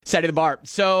Setting the bar.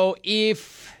 So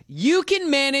if you can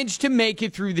manage to make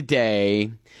it through the day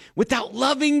without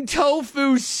loving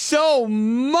tofu so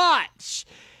much,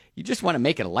 you just want to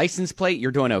make it a license plate,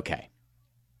 you're doing okay.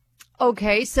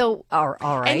 Okay, so all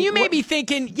right. And you may be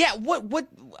thinking, what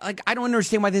like I don't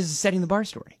understand why this is a setting the bar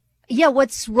story. Yeah,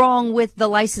 what's wrong with the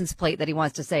license plate that he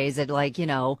wants to say? Is it like,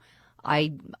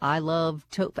 I love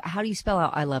tofu? How do you spell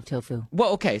out I love tofu?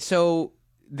 Well, okay, so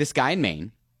this guy in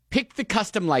Maine picked the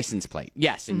custom license plate.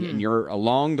 Yes, and you're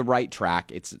along the right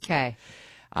track. It's okay.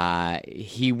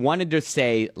 He wanted to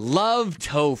say love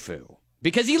tofu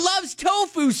because he loves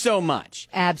tofu so much.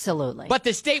 Absolutely. But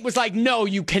the state was like, no,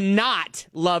 you cannot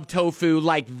love tofu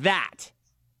like that.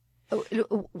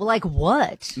 Like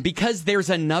what? Because there's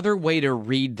another way to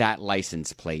read that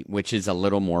license plate, which is a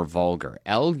little more vulgar.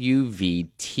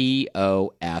 LUVTOFU.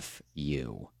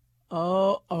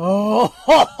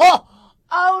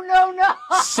 Oh, no.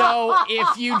 So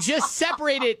if you just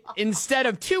separate it instead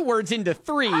of two words into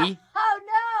three, Oh,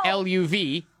 no.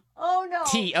 LUV. Oh, no.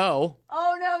 TO.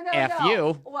 Oh, no.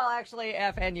 FU. Well, actually,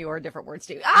 F and U are different words,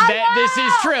 too. This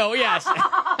is true, yes.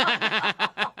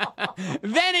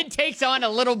 Then it takes on a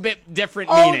little bit different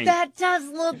meaning. Oh, that does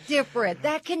look different.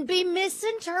 That can be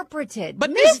misinterpreted.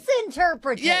 But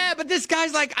Yeah, but this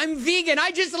guy's like, I'm vegan.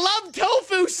 I just love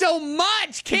tofu so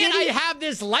much. Can't I have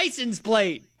this license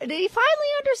plate? Did he finally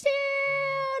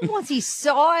understand once he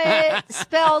saw it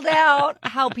spelled out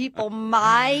how people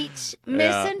might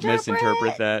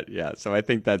misinterpret that? Yeah, so I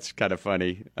think that's kind of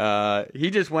funny.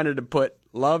 He just wanted to put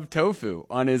love tofu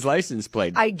on his license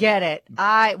plate. I get it.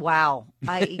 Wow.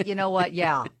 You know what?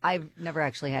 Yeah, I've never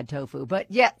actually had tofu, but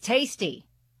yeah, tasty.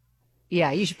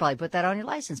 Yeah, you should probably put that on your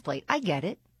license plate. I get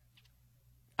it.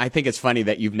 I think it's funny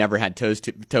that you've never had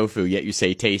tofu, yet you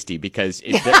say tasty, because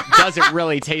it doesn't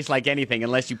really taste like anything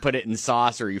unless you put it in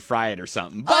sauce or you fry it or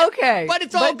something. But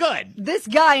it's all good. This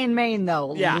guy in Maine, though,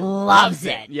 loves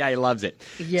it. Yeah, he loves it.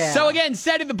 Yeah. So again,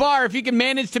 setting the bar, if you can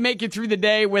manage to make it through the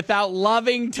day without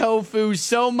loving tofu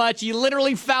so much, he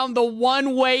literally found the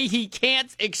one way he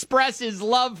can't express his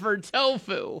love for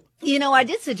tofu. I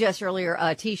did suggest earlier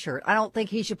a T-shirt. I don't think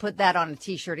he should put that on a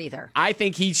T-shirt either. I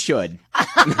think he should.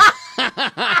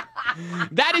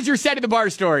 That is your Setting the Bar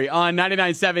story on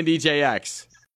 99.7 DJX.